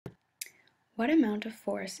What amount of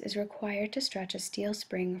force is required to stretch a steel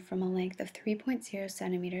spring from a length of 3.0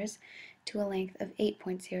 centimeters to a length of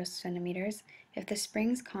 8.0 centimeters if the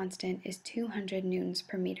spring's constant is 200 newtons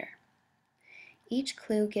per meter? Each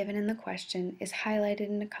clue given in the question is highlighted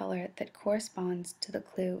in a color that corresponds to the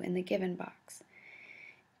clue in the given box.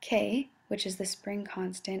 K, which is the spring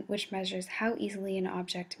constant, which measures how easily an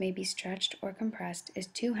object may be stretched or compressed, is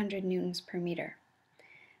 200 newtons per meter.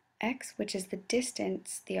 X, which is the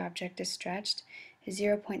distance the object is stretched, is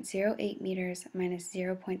 0.08 meters minus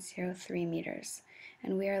 0.03 meters,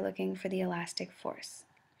 and we are looking for the elastic force.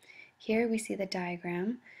 Here we see the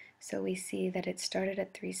diagram, so we see that it started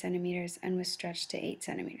at 3 centimeters and was stretched to 8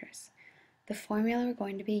 centimeters. The formula we're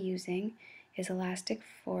going to be using is elastic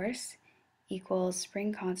force equals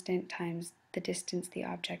spring constant times the distance the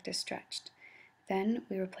object is stretched. Then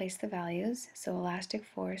we replace the values, so elastic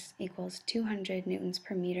force equals 200 newtons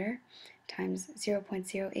per meter times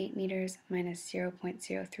 0.08 meters minus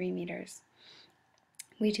 0.03 meters.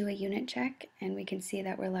 We do a unit check and we can see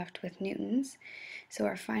that we're left with newtons, so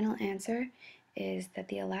our final answer is that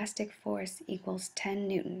the elastic force equals 10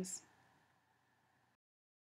 newtons.